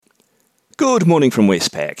Good morning from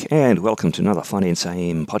Westpac, and welcome to another Finance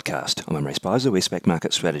AM podcast. I'm Ray Spicer, Westpac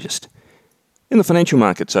Market Strategist. In the financial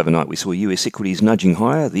markets overnight, we saw US equities nudging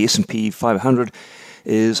higher. The S&P 500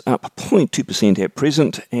 is up 0.2% at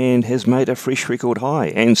present and has made a fresh record high,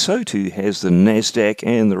 and so too has the Nasdaq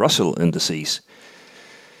and the Russell indices.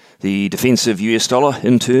 The defensive US dollar,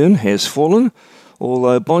 in turn, has fallen,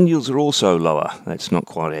 although bond yields are also lower. That's not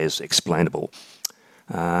quite as explainable.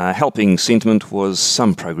 Helping sentiment was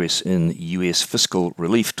some progress in US fiscal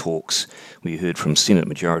relief talks. We heard from Senate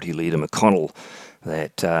Majority Leader McConnell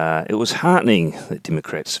that it was heartening that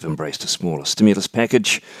Democrats have embraced a smaller stimulus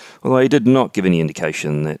package, although he did not give any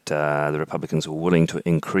indication that the Republicans were willing to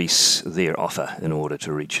increase their offer in order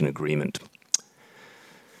to reach an agreement.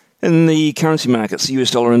 In the currency markets, the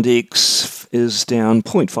US dollar index is down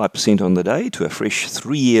 0.5% on the day to a fresh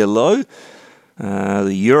three-year low.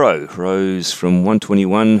 The euro rose from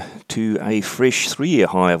 121 to a fresh three-year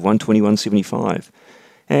high of 121.75.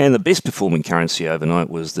 And the best performing currency overnight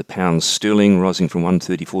was the pound sterling, rising from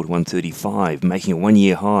 134 to 135, making a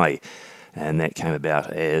one-year high. And that came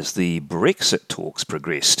about as the Brexit talks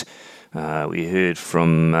progressed. We heard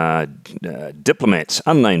from diplomats,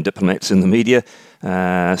 unnamed diplomats in the media,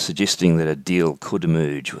 suggesting that a deal could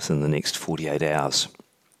emerge within the next 48 hours.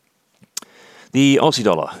 The Aussie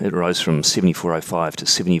dollar, it rose from 74.05 to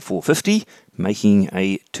 74.50, making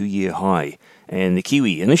a two-year high. And the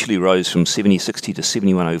Kiwi initially rose from 70.60 to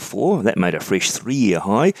 71.04. That made a fresh three-year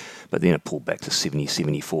high, but then it pulled back to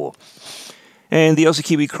 70.74. And the Aussie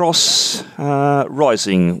Kiwi cross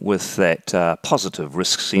rising with that positive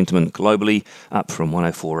risk sentiment globally, up from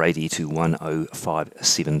 104.80 to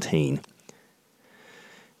 105.17.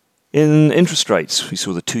 In interest rates, we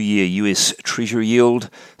saw the two-year US Treasury yield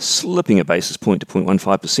slipping a basis point to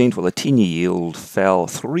 0.15%, while the 10-year yield fell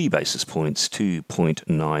 3 basis points to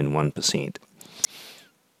 0.91%.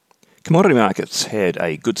 Commodity markets had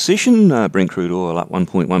a good session. Brent crude oil up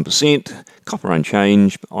 1.1%, copper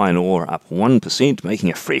unchanged, iron ore up 1%, making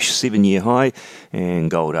a fresh 7-year high, and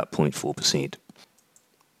gold up 0.4%.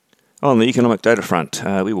 On the economic data front,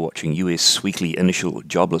 we were watching US weekly initial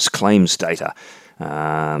jobless claims data.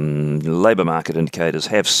 Labour market indicators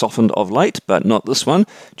have softened of late, but not this one.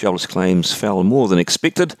 Jobless claims fell more than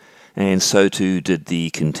expected, and so too did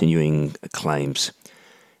the continuing claims.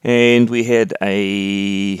 And we had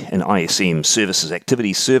an ISM Services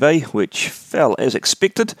Activity Survey, which fell as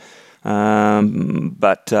expected,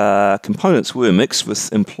 but components were mixed,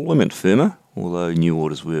 with employment firmer, although new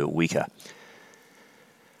orders were weaker.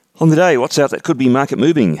 On the day, what's out that could be market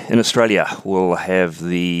moving? In Australia, we'll have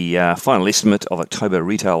the final estimate of October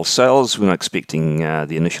retail sales. We're not expecting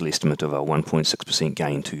the initial estimate of a 1.6%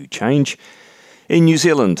 gain to change. In New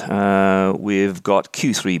Zealand, we've got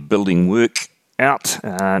Q3 building work out.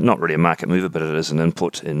 Not really a market mover, but it is an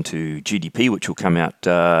input into GDP, which will come out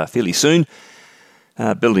fairly soon.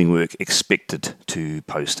 Building work expected to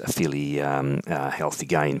post a fairly healthy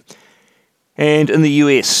gain. And in the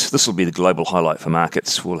US, this will be the global highlight for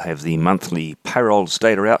markets. We'll have the monthly payrolls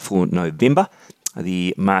data out for November.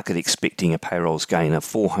 The market expecting a payrolls gain of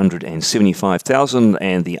 475,000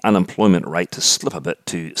 and the unemployment rate to slip a bit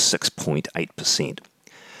to 6.8%.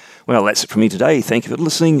 Well, that's it from me today. Thank you for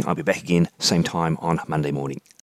listening. I'll be back again same time on Monday morning.